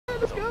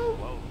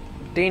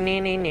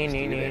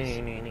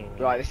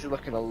Right, this is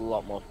looking a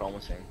lot more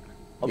promising.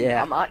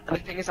 Yeah. The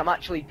thing is, I'm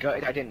actually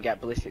gutted I didn't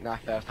get ballistic knife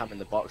first time in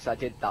the box. I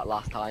did that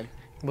last time.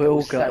 We're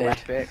all so gutted.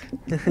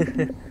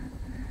 epic.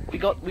 we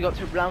got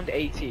to round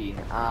 18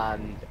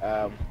 and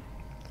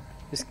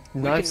Just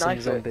we knife can some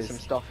knife zombies. some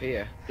stuff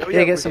here. Yeah,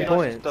 get we some can knife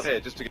points. Stuff here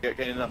just to get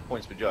enough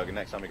points for Jug, and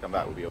next time we come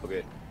back we'll be all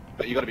good.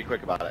 But you got to be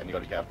quick about it, and you got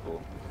to be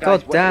careful.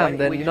 Guys, God damn, we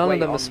then just none of wait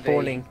them are on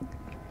spawning.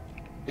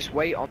 Just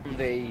wait on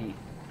the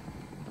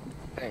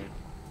thing.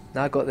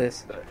 Now I got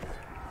this.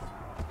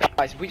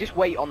 Guys, if we just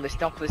wait on the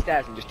top of the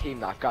stairs and just team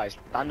knife, guys,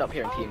 stand up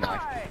here and team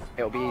knife.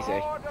 It'll be easy.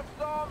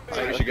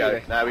 So we should go.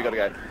 Now we gotta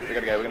go. We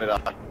gotta go. We're gonna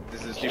die.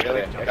 This is a stupid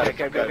idea. Okay,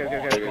 go.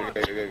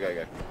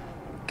 Go.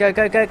 Go,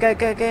 go, go, go,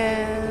 go,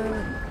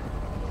 go.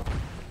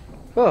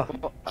 Oh.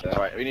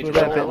 Alright, we need to We're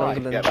a go bit back. longer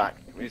than- Get back.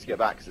 We need to get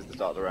back because it's the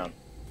start of the round.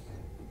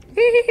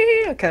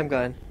 Okay, I'm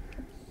going.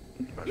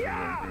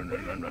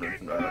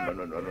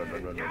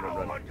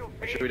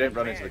 Make sure we don't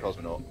run into the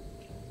cosmonaut.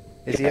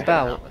 Is he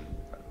about?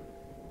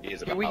 He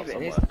is Who about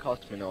even is somewhere.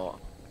 the cosmonaut?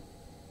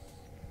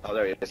 Oh,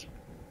 there he is.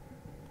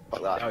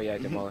 Like that. Oh yeah,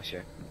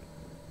 demolisher.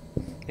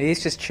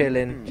 He's just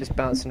chilling, just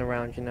bouncing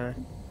around, you know.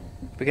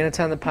 We're gonna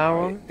turn the power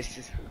on? This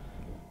is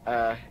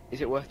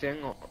it worth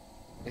doing or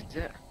is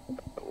it?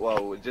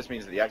 Well, it just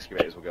means that the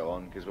excavators will go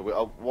on, because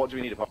what do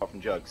we need apart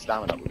from Jug?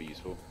 Stamina would be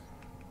useful.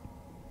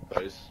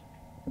 Those.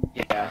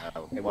 Yeah.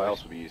 What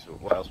else would be useful?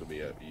 What else would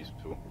be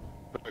useful?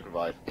 Quick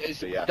revive. Does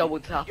So, yeah. double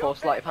tap or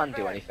sleight of hand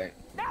do anything?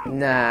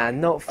 Nah,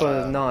 not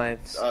for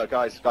knives.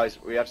 Guys,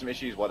 we have some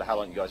issues. Why the hell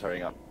aren't you guys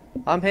hurrying up?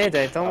 I'm here,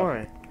 Dave, don't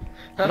worry.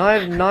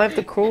 Knife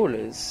the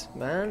crawlers,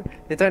 man.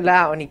 They don't let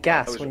out any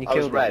gas when you I kill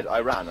was them. red. I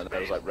ran and it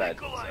was like red.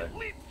 So.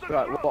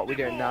 Right, what are we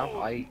doing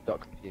now? I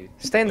got confused.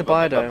 Stay in the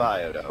biodome.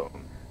 Biodome.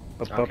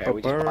 Okay,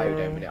 we just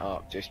biodoming it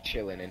up, just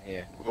chilling in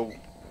here. Well,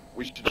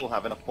 we should all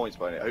have enough points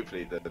by it.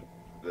 Hopefully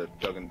the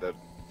Jug and the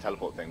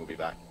teleport thing will be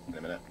back in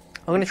a minute.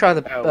 I'm gonna try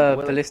the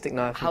will it- ballistic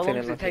knife. How I'm long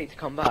feeling does it lucky. take to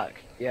come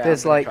back? Yeah,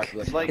 There's I'm gonna like- try to It's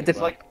listen like to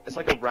that. it's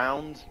like a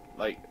round,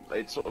 like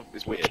it's sort of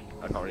weird.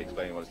 I can't really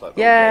explain what it's like.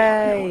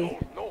 Yay!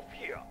 No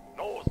fear,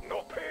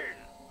 no pain.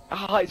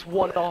 Ah, it's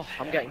one off.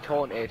 I'm getting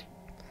taunted.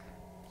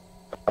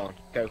 Go on,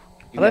 go.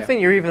 I don't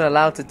think you're even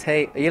allowed to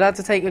take. Are you allowed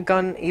to take a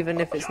gun even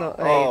if it's not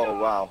a? Oh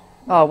wow!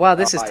 Oh wow,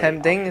 this is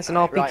tempting. It's an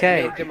Right, me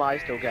RPK. and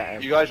Demise still get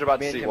him. You guys are about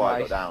Me to and see why I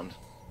Demise. got downed.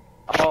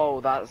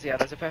 Oh, there's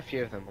a fair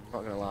few of them. I'm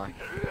not gonna lie.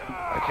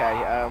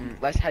 Okay,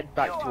 let's head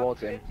back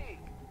towards him.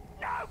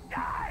 Now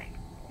die.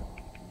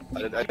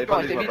 They Guys, if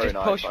probably you got just very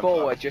nice, push I'm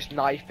forward, fine. just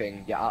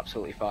knifing, you're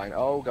absolutely fine.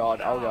 Oh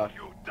god, oh god.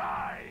 You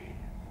die.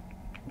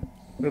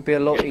 It would be a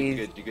lot You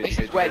easier. good, you good, This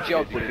you is good, where you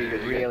Jug good, would you be good, you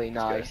good. really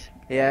Let's go. nice.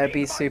 Yeah, it'd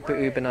be super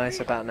uber nice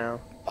about now.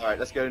 All right,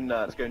 let's go and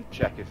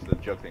check if the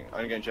Jug thing. I'm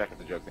gonna go and check if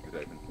the Jug thing is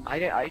open.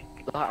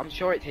 I'm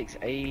sure it takes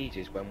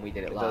ages when we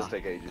did it It last. does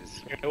take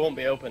ages. It won't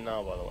be open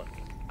now, by the way.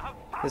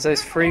 There's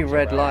those 3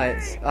 red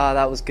lights. Ah,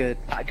 that was good.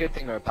 Is that a good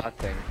thing or a bad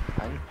thing?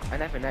 I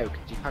never know,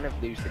 because you kind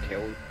of lose the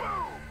kill.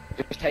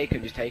 Just take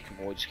him,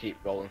 or we'll just keep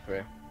rolling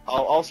through.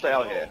 I'll stay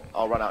out here.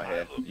 I'll run out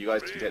here. You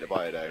guys can take the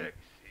biodome,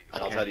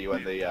 and I'll tell you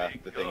when the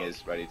thing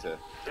is ready to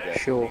go.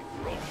 Sure.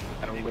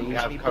 We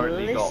have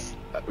currently got.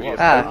 We have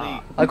Ah,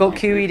 currently- I got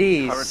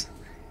QEDs.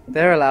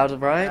 They're allowed,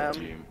 right?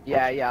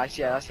 Yeah, I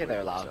see they're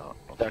allowed.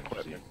 They're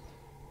Equipment.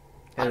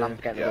 And I'm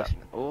getting Yeah. this.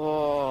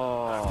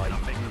 Oh,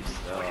 you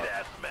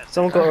suck.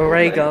 Someone got a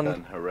ray Okay, gun.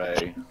 then,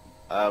 hooray!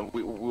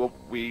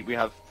 We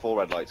have 4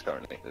 red lights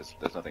currently. There's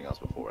nothing else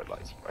but 4 red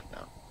lights right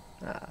now.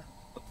 Ah.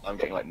 I'm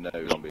getting like no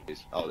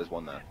zombies. Oh, there's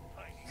one there.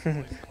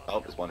 Oh,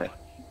 there's one here.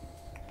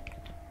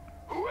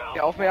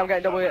 Get off me, I'm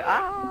getting double hit.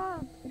 Ah!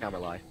 I'm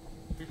alive.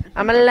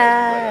 I'm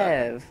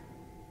alive.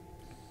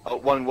 Oh,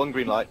 one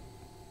green light.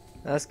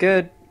 That's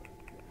good.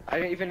 I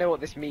don't even know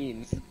what this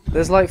means.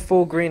 There's like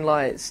 4 green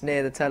lights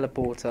near the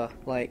teleporter,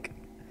 like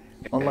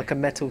on like a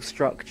metal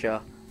structure.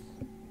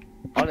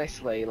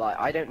 Honestly, like,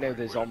 I don't know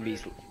the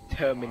zombies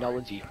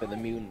terminology for the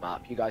moon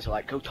map. You guys are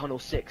like, go tunnel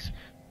 6.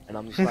 And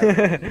I'm just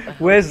like,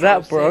 Where's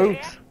that, bro?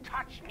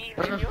 Touch me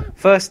when you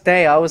First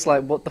day, I was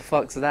like, "What the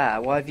fuck's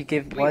that? Why have you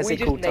Why is we it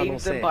just called Tunnel named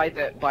them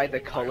 6?" by the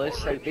colours.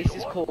 So this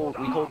is called,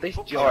 we call this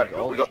Alright,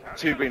 jungle. we got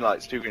 2 green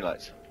lights. 2 green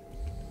lights.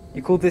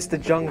 You called this the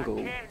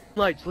jungle.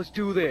 Lights, let's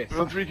do this.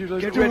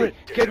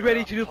 Get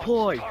ready to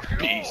deploy.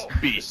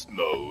 Beast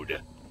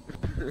mode.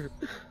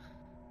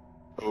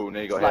 Oh, now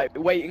you got It's hit. like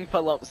waiting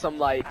for some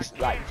like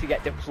to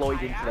get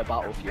deployed into the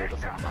battlefield or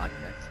some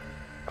madness.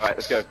 Alright,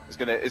 let's go. It's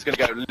gonna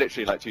go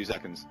literally like 2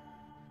 seconds.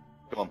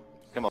 Come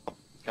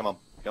on.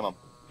 I'm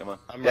There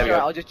we ready. go.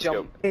 I'll just Let's go.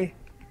 jump. Hey,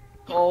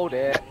 Hold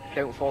it.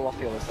 Don't fall off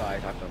the other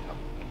side. I've done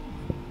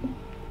that.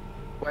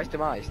 Where's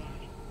Demise?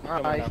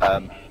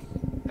 Hi.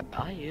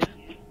 Are you?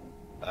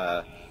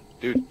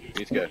 Dude, we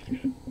need to go.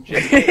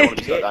 Shit, we don't want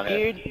to be stuck down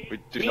here. We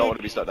do not want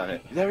to be stuck down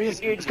here. There he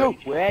is. Let's go.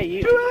 Where are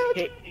you?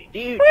 Dude, we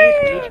need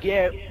to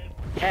go.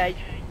 Hey,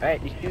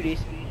 alright, let's do this.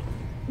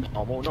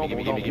 No.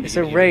 It's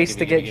a race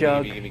to get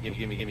Jug. Gimme.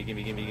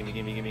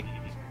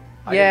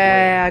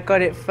 Yeah, I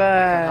got it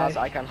first.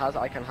 I can has.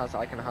 I do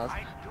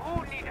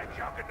need a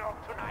juggernaut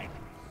tonight.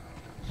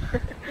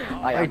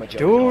 I am a I do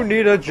juggernaut.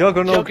 need a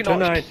juggernaut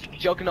tonight.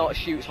 Juggernaut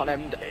shoots on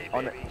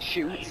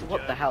shoots.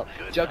 What the hell?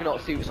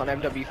 Juggernaut suits on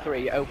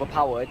MW3.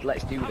 Overpowered.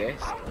 Let's do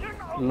this.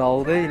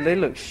 Lol, they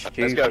look Let's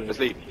stupid. go. Let's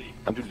leave.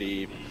 Time to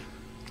leave.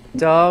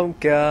 Don't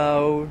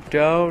go,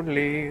 don't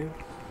leave.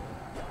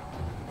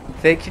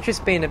 Vic, you're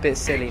just being a bit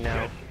silly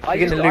now.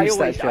 You're gonna lose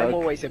that I'm jug.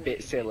 always a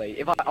bit silly.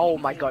 If I, oh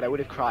my god, I would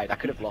have cried. I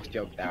could have lost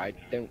jug there. I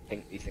don't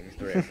think these things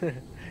through.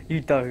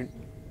 You don't.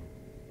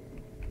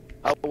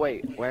 Oh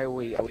wait, where are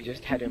we? Are we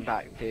just heading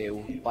back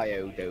to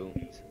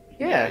Biodomes?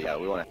 Yeah.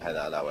 We want to head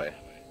out that way.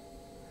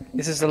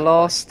 This is the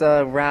last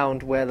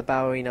round where the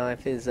Bowie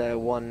knife is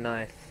one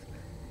knife.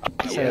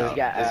 So So- to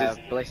get This a is-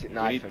 ballistic We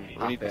knife need, and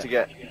we need half to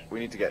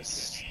it. get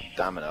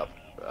stamina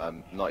up.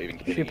 Not even.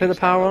 Should we put the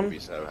power on? Would be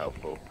so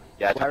helpful.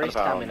 Yeah, Where turn is the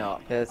power on. stamina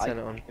up? Yeah, turn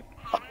it on.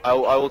 I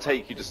will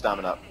take you to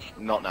stamina up.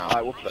 Not now,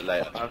 Alright, but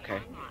later. Okay.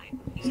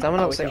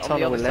 Stamina Oh, up's it's in on the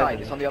tunnel other side.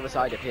 11. It's on the other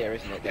side of here,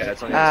 isn't it? Yeah,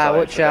 it's on the Ah, other side,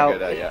 watch so don't out. go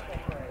there yet.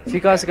 If you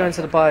guys are going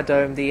to the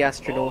biodome, the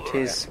astronaut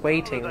is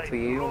waiting for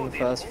you on the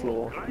first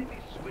floor.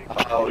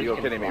 Oh, you're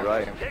kidding me,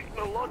 right?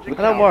 But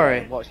don't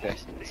worry. Watch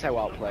this. So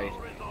outplayed.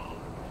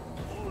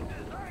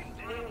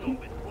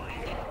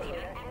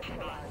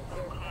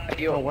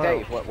 Hey, Oh, wow.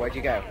 Dave, where'd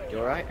you go? You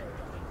alright?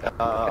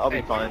 I'll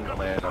be fine on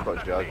my own. I've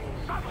got a jug.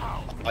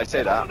 I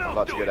say that. I'm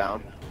about to go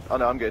down. Oh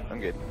no, I'm good. I'm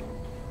good.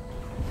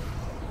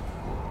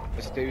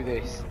 Let's do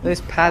this.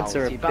 Those pads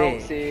are a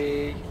Bouncy,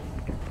 bit.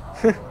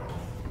 bouncy.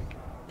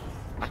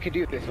 I could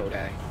do this all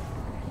day.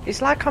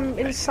 It's like I'm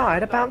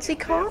inside a bouncy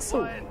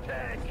castle.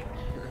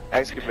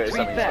 Excavator is To be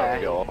something fair-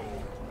 to go.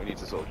 We need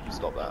to sort of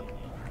stop that.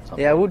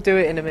 Yeah, we'll do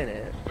it in a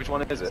minute. Which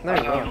one is it? No,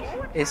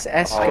 it's Oh,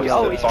 escalator. it's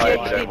Oh, the is fire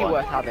PhD one.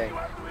 worth having?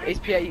 Is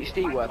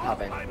PhD worth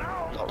having?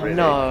 Not really.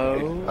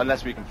 No.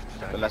 Unless we can,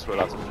 unless we're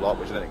allowed to flop,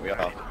 which I don't think we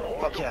are.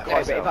 Fuck yeah, Yeah,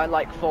 but if I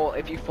like fall,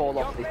 if you fall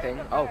off the thing,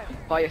 oh,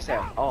 fire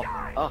sale.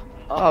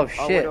 Oh,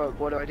 shit.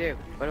 What do I do?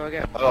 Where do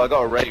I go? Oh, I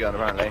got a ray gun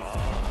apparently.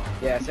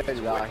 Yeah, so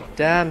did I.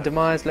 Damn,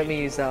 Demise, let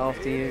me use that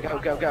after you. Go,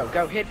 go, go,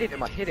 go! Hit it,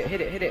 Mike! Hit it! Hit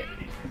it! Hit it!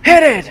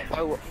 Hit it!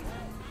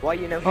 Why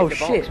you know? Hit Oh the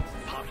shit. box?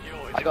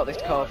 I got this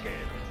card.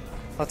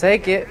 I'll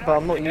take it, but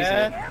I'm not using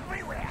it.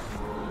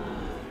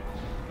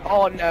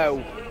 Oh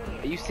no!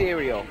 Are you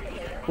serial?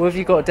 Well, if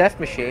you've got a death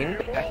machine,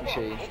 Death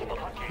machine.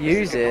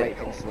 use it. Wait,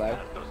 things slow.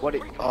 What?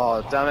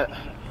 Oh damn it!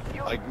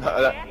 I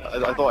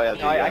thought I had.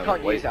 No, I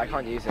can't wait. use it. I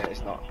can't use it.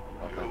 It's not.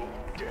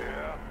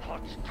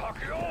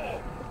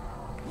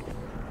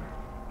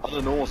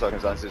 Under normal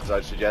circumstances,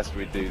 I'd suggest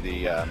we do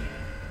the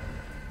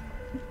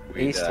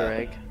Easter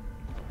egg.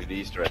 With the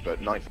Easter egg,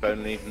 but knife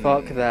only.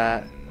 Fuck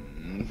that.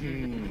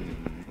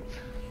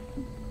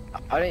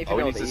 I don't even Oh,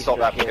 we know need the to Easter stop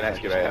that egg fucking is.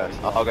 excavator.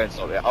 I'll go and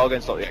stop it. I'll go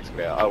and stop the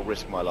excavator. I'll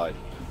risk my life.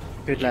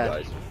 Good You lad.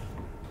 guys.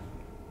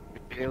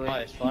 Really? Oh,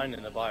 it's fine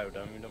in the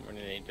biodome. You don't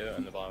really need to do it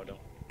in the biodome.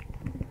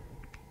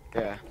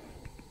 Yeah.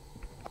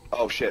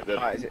 Oh shit! The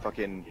Alright, is it-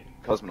 fucking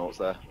cosmonauts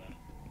there.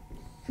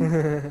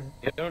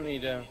 You don't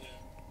need to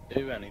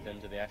do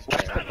anything to the What's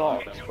excavator. the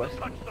box? What's...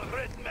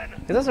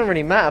 It doesn't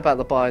really matter about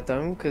the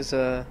biodome, because,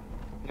 Yeah,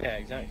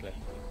 exactly.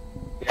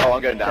 Oh,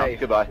 I'm going down. Dave.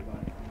 Goodbye.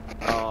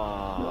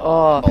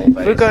 Oh. oh,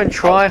 we're going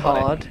try That was funny.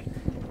 hard.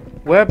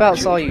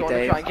 Whereabouts are you, wanna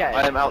Dave? try and get it?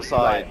 I am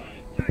outside.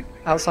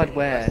 Outside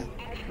where?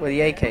 Where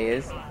the AK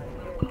is?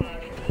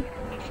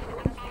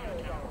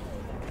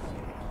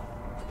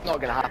 Not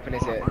gonna happen,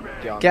 is it,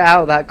 John? Get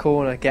out of that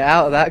corner, get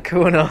out of that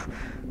corner.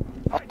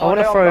 I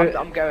wanna no, throw-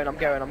 I'm going.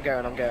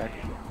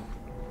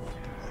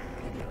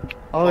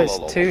 Oh, it's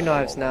two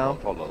knives now.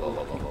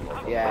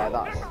 Yeah,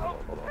 that's.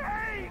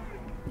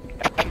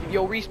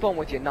 You'll respawn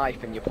with your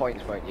knife and your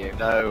points, won't you?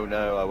 No,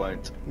 no, I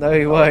won't. No,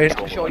 he won't.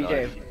 I'm sure you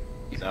do.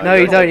 No,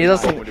 you don't. He Respawn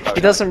doesn't. with your bow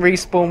He doesn't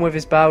respawn with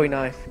his Bowie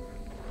knife.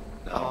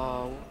 No.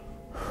 Oh.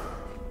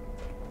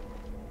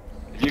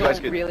 If you guys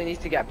Don't could. really need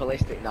to get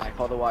ballistic knife,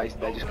 otherwise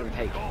they're just gonna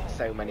take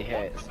so many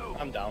hits.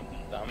 I'm down.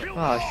 Damn it.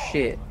 Oh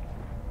shit.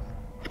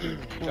 Trying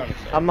to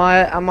say. Am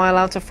I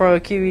allowed to throw a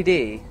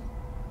QED?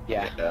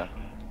 Yeah. Yeah.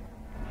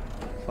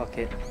 Fuck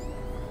it.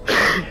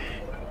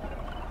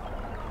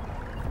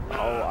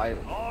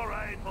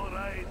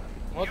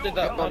 What did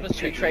that? What does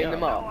Should we pick train me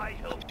them up?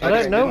 up? I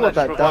don't know what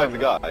that Revive the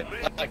done. guy.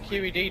 That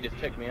QED just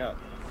picked me up.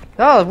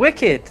 Oh,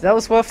 wicked! That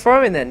was worth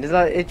throwing then. Did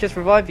it just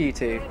revive you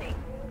two?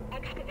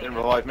 Didn't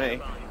revive me.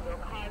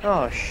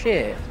 Oh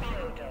shit.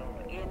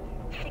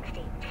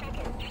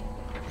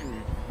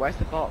 Where's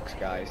the box,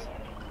 guys?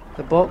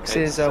 The box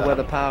It's, is where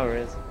the power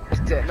is.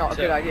 It's not a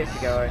good idea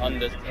to go and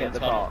Under hit the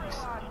tunnel. box.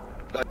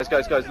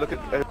 Guys, look at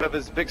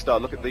whoever's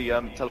Vikkstar. Look at the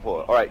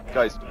teleporter. All right,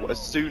 guys. As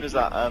soon as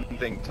that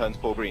thing turns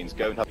 4 greens,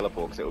 go and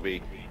teleport because it will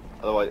be.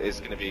 Otherwise, it's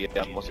going to be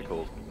what's it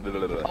called?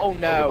 Oh,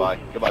 no.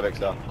 Goodbye,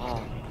 Vikkstar.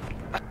 Oh.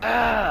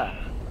 Ah!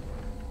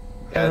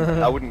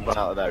 Yeah, I wouldn't run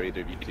out of there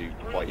either of you two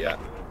quite yet.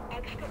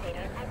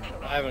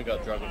 I haven't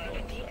got dragon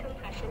points.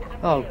 So.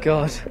 Oh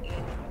god.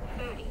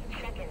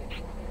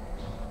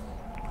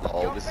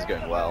 Oh, this is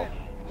going well.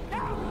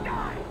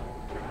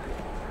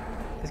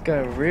 It's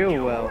going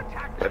real well.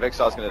 Yeah,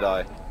 Vikkstar's going to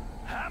die.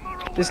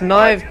 Just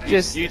knife, Right,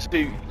 just...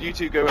 you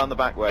two go around the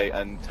back way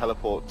and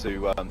teleport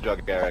to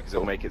Jug area because it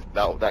will make it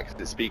that because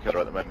it's speaker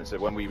at the moment. So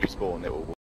when we respawn, it will